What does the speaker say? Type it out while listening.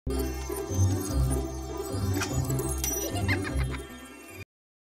Hello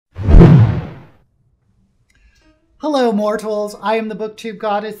mortals, I am the BookTube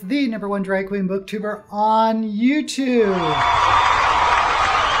Goddess, the #1 drag queen booktuber on YouTube.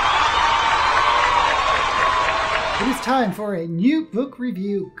 It is time for a new book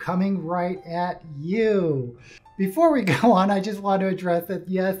review coming right at you. Before we go on, I just want to address that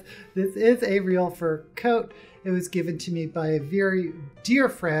yes, this is a real fur coat. It was given to me by a very dear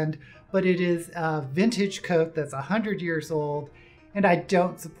friend, but it is a vintage coat that's 100 years old. And I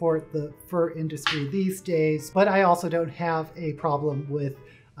don't support the fur industry these days, but I also don't have a problem with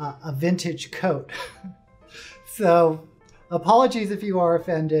a vintage coat. So apologies if you are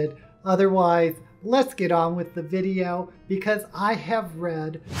offended. Otherwise, let's get on with the video because I have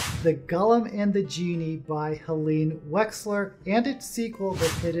read The Golem and the Jinni by Helene Wecker and its sequel, The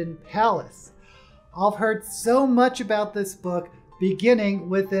Hidden Palace. I've heard so much about this book, beginning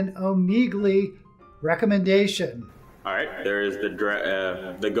with an omegle recommendation. All right, there is the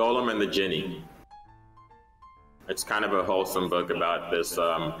Golem and the Jinni. It's kind of a wholesome book about this,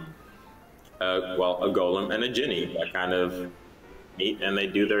 a golem and a Jinni that kind of meet and they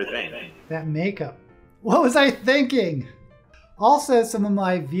do their thing. That makeup. What was I thinking? Also, some of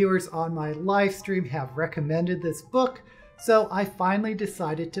my viewers on my live stream have recommended this book, so I finally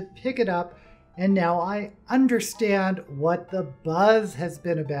decided to pick it up, and now I understand what the buzz has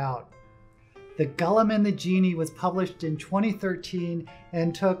been about. The Golem and the Jinni was published in 2013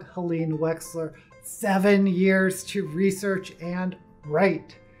 and took Helene Wecker 7 years to research and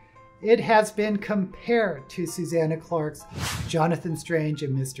write. It has been compared to Susanna Clarke's Jonathan Strange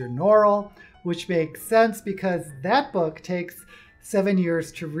and Mr. Norrell, which makes sense because that book takes 7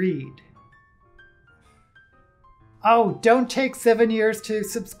 years to read. Oh, don't take 7 years to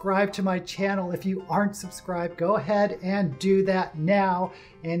subscribe to my channel. If you aren't subscribed, go ahead and do that now.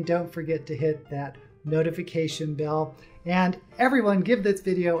 And don't forget to hit that notification bell. And everyone give this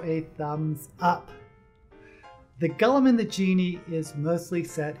video a thumbs up. The Golem and the Jinni is mostly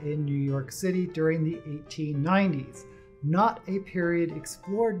set in New York City during the 1890s, not a period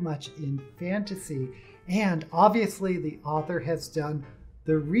explored much in fantasy. And obviously the author has done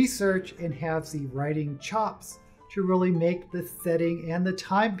the research and has the writing chops to really make the setting and the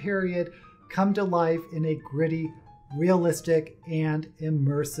time period come to life in a gritty, realistic, and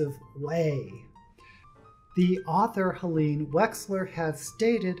immersive way. The author, Helene Wecker, has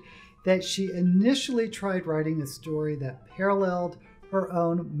stated that she initially tried writing a story that paralleled her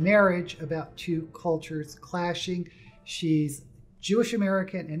own marriage about two cultures clashing. She's Jewish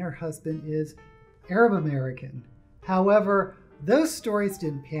American and her husband is Arab American. However, those stories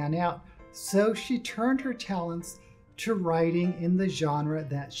didn't pan out, so she turned her talents to writing in the genre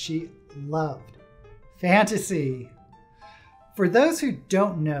that she loved, fantasy. For those who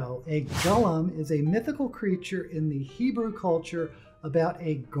don't know, a golem is a mythical creature in the Hebrew culture about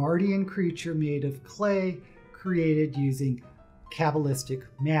a guardian creature made of clay created using Kabbalistic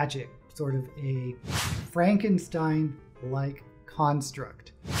magic, sort of a Frankenstein-like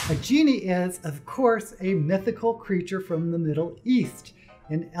construct. A Jinni is, of course, a mythical creature from the Middle East,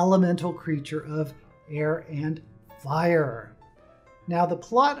 an elemental creature of air and fire. Now, the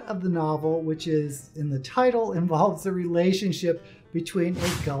plot of the novel, which is in the title, involves a relationship between a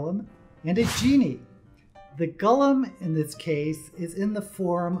golem and a Jinni. The golem, in this case, is in the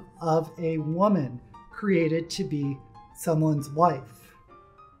form of a woman created to be someone's wife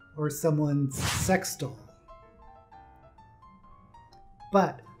or someone's sex doll.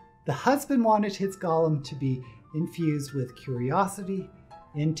 But the husband wanted his golem to be infused with curiosity,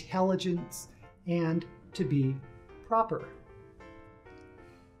 intelligence, and to be proper.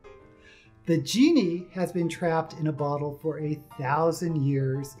 The Jinni has been trapped in a bottle for 1,000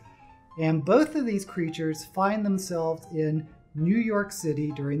 years, and both of these creatures find themselves in New York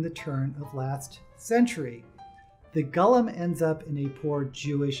City during the turn of last century. The golem ends up in a poor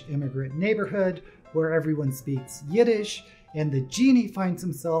Jewish immigrant neighborhood where everyone speaks Yiddish, and the Jinni finds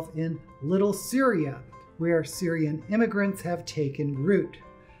himself in Little Syria, where Syrian immigrants have taken root.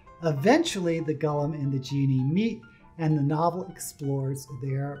 Eventually, the golem and the Jinni meet, and the novel explores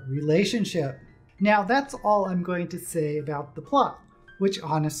their relationship. Now, that's all I'm going to say about the plot, which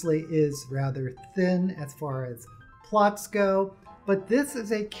honestly is rather thin as far as plots go, but this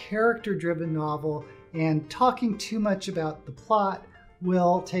is a character-driven novel, and talking too much about the plot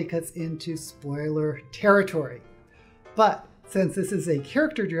will take us into spoiler territory. But since this is a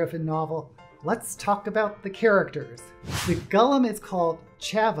character-driven novel, let's talk about the characters. The golem is called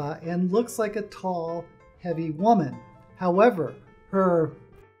Chava and looks like a tall, heavy woman. However, her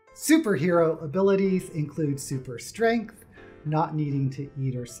superhero abilities include super strength, not needing to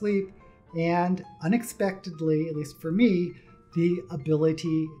eat or sleep, and unexpectedly, at least for me, the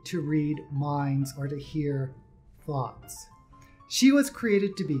ability to read minds or to hear thoughts. She was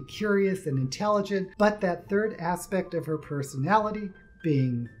created to be curious and intelligent, but that third aspect of her personality,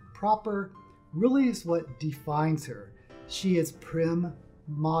 being proper, really is what defines her. She is prim,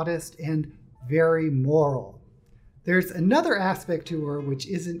 modest, and very moral. There's another aspect to her which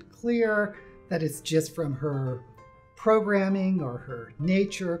isn't clear, that it's just from her programming or her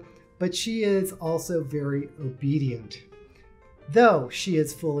nature, but she is also very obedient. Though she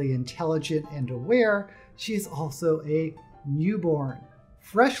is fully intelligent and aware, she is also a newborn,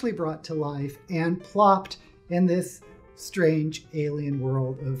 freshly brought to life and plopped in this strange alien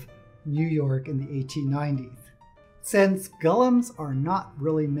world of New York in the 1890s. Since golems are not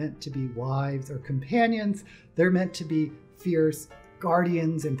really meant to be wives or companions, they're meant to be fierce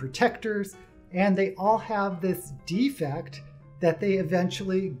guardians and protectors, and they all have this defect that they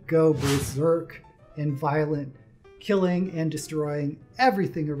eventually go berserk and violent, killing and destroying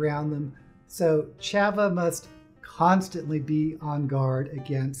everything around them. So Chava must constantly be on guard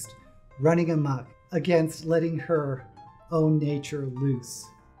against running amok, against letting her own nature loose.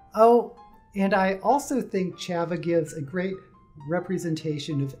 Oh, and I also think Chava gives a great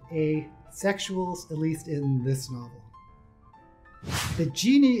representation of asexuals, at least in this novel. The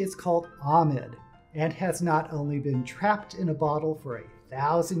Jinni is called Ahmed and has not only been trapped in a bottle for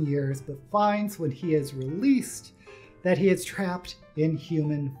 1,000 years, but finds when he is released that he is trapped in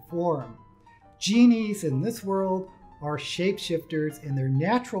human form. Genies in this world are shapeshifters, and their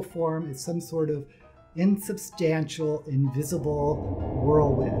natural form is some sort of insubstantial, invisible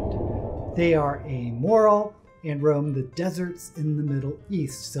whirlwind. They are amoral and roam the deserts in the Middle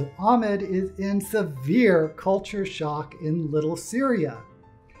East. So Ahmed is in severe culture shock in Little Syria.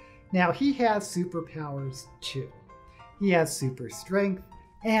 Now he has superpowers too. He has super strength,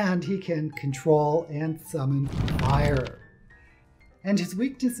 and he can control and summon fire. And his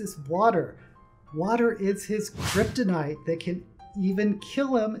weakness is water. Water is his kryptonite that can even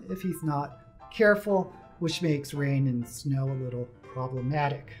kill him if he's not careful, which makes rain and snow a little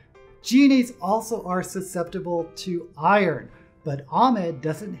problematic. Genies also are susceptible to iron, but Ahmed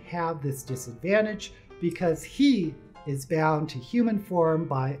doesn't have this disadvantage because he is bound to human form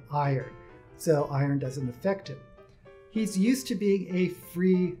by iron, so iron doesn't affect him. He's used to being a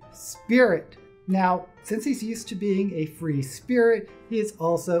free spirit. Now, since he's used to being a free spirit, he is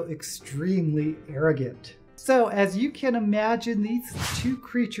also extremely arrogant. So as you can imagine, these two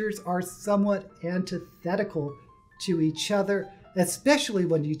creatures are somewhat antithetical to each other, especially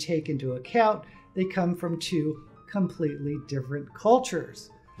when you take into account they come from two completely different cultures.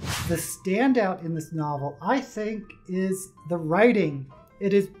 The standout in this novel, I think, is the writing.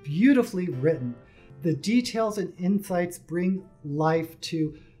 It is beautifully written. The details and insights bring life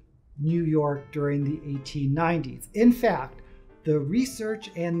to New York during the 1890s. In fact, the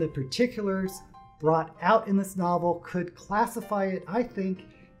research and the particulars brought out in this novel could classify it, I think,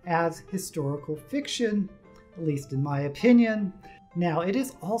 as historical fiction, at least in my opinion. Now, it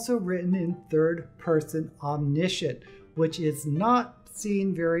is also written in third-person omniscient, which is not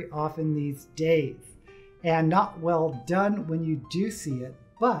seen very often these days, and not well done when you do see it,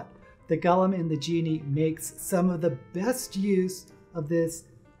 but the Golem and the Jinni makes some of the best use of this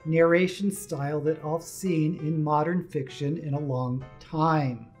narration style that I've seen in modern fiction in a long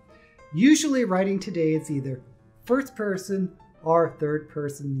time. Usually writing today is either first person or third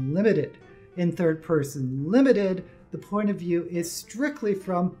person limited. In third person limited, the point of view is strictly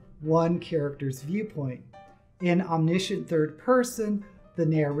from one character's viewpoint. In omniscient third person, the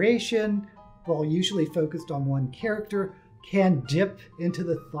narration, while usually focused on one character, can dip into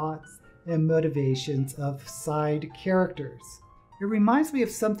the thoughts and motivations of side characters. It reminds me of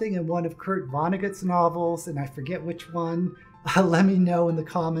something in one of Kurt Vonnegut's novels, and I forget which one. Let me know in the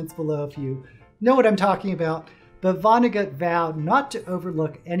comments below if you know what I'm talking about. But Vonnegut vowed not to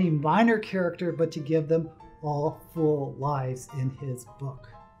overlook any minor character, but to give them all full lives in his book.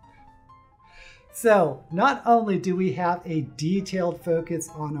 So, not only do we have a detailed focus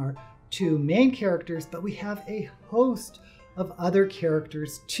on our two main characters, but we have a host of other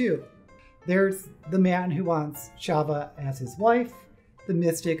characters too. There's the man who wants Chava as his wife, the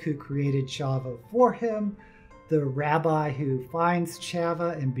mystic who created Chava for him, the rabbi who finds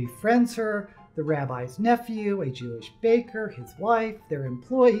Chava and befriends her, the rabbi's nephew, a Jewish baker, his wife, their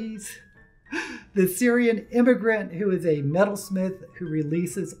employees, the Syrian immigrant who is a metalsmith who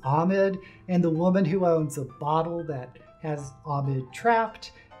releases Ahmed, and the woman who owns a bottle that has Ahmed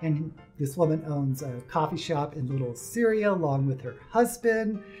trapped, and this woman owns a coffee shop in Little Syria along with her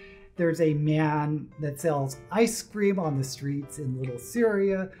husband. There's a man that sells ice cream on the streets in Little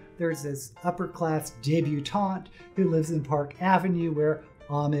Syria. There's this upper-class debutante who lives in Park Avenue where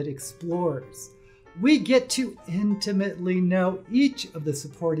Ahmed explores. We get to intimately know each of the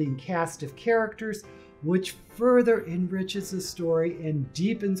supporting cast of characters, which further enriches the story and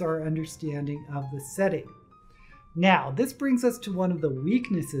deepens our understanding of the setting. Now, this brings us to one of the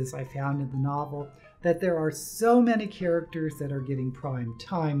weaknesses I found in the novel, that there are so many characters that are getting prime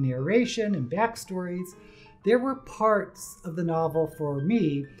time narration and backstories. There were parts of the novel for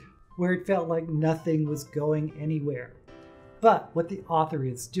me where it felt like nothing was going anywhere. But what the author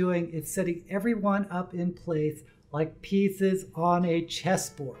is doing is setting everyone up in place like pieces on a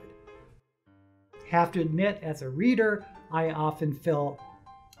chessboard. Have to admit, as a reader, I often felt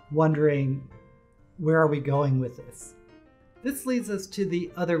wondering, where are we going with this? This leads us to the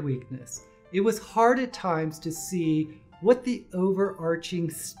other weakness. It was hard at times to see what the overarching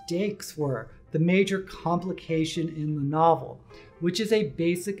stakes were, the major complication in the novel, which is a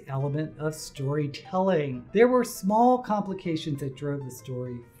basic element of storytelling. There were small complications that drove the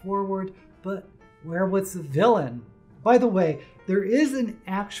story forward, but where was the villain? By the way, there is an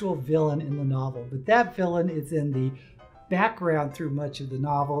actual villain in the novel, but that villain is in the background through much of the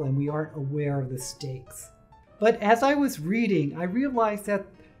novel and we aren't aware of the stakes. But as I was reading, I realized that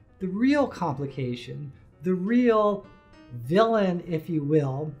the real complication, the real villain, if you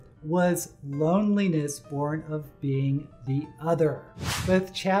will, was loneliness born of being the other.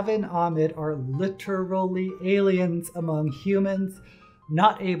 Both Chav and Ahmed are literally aliens among humans,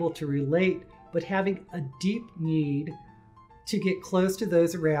 not able to relate, but having a deep need to get close to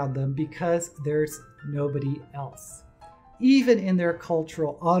those around them because there's nobody else. Even in their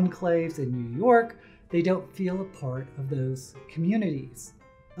cultural enclaves in New York, they don't feel a part of those communities.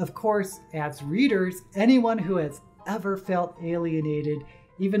 Of course, as readers, anyone who has ever felt alienated,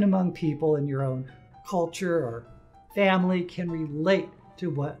 even among people in your own culture or family, can relate to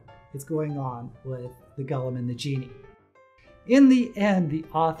what is going on with the Golem and the Jinni. In the end, the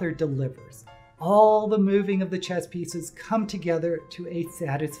author delivers. All the moving of the chess pieces come together to a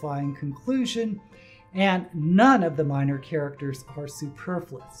satisfying conclusion, and none of the minor characters are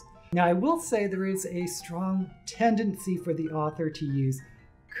superfluous. Now, I will say there is a strong tendency for the author to use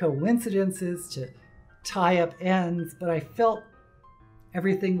coincidences to tie up ends, but I felt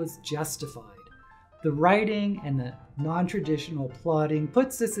everything was justified. The writing and the non-traditional plotting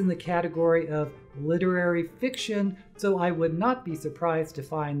puts this in the category of literary fiction, so I would not be surprised to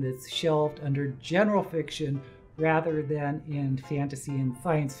find this shelved under general fiction rather than in fantasy and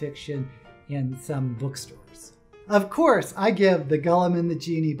science fiction in some bookstores. Of course, I give The Golem and the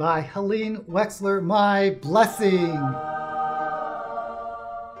Jinni by Helene Wecker my blessing.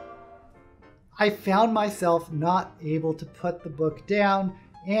 I found myself not able to put the book down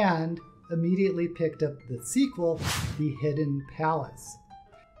and immediately picked up the sequel, The Hidden Palace.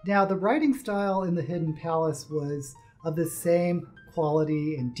 Now, the writing style in The Hidden Palace was of the same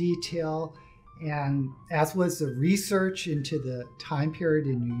quality and detail, and as was the research into the time period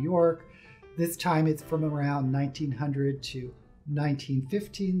in New York. This time it's from around 1900 to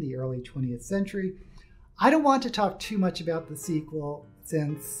 1915, the early 20th century. I don't want to talk too much about the sequel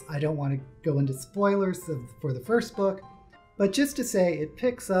since I don't want to go into spoilers for the first book, but just to say it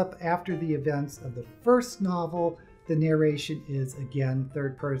picks up after the events of the first novel. The narration is again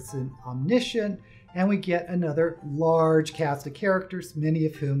third-person omniscient, and we get another large cast of characters, many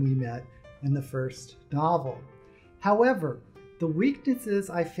of whom we met in the first novel. However, the weaknesses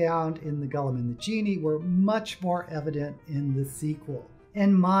I found in The Golem and the Jinni were much more evident in the sequel.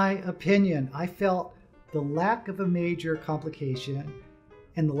 In my opinion, I felt the lack of a major complication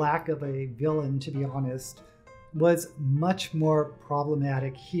and the lack of a villain, to be honest, was much more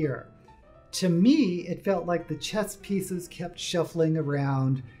problematic here. To me, it felt like the chess pieces kept shuffling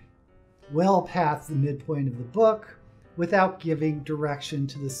around well past the midpoint of the book without giving direction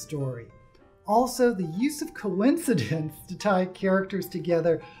to the story. Also, the use of coincidence to tie characters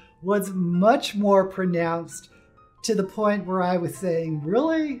together was much more pronounced, to the point where I was saying,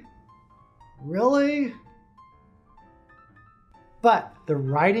 really? Really? But the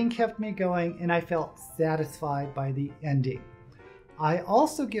writing kept me going and I felt satisfied by the ending. I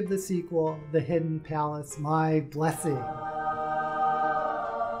also give the sequel, The Hidden Palace, my blessing.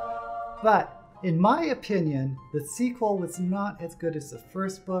 But in my opinion, the sequel was not as good as the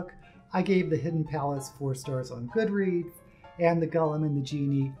first book. I gave The Hidden Palace 4 stars on Goodreads, and The Golem and the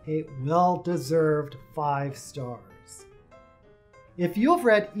Jinni a well-deserved 5 stars. If you've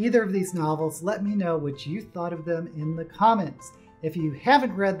read either of these novels, let me know what you thought of them in the comments. If you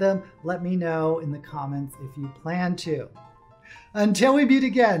haven't read them, let me know in the comments if you plan to. Until we meet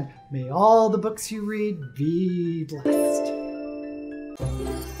again, may all the books you read be blessed.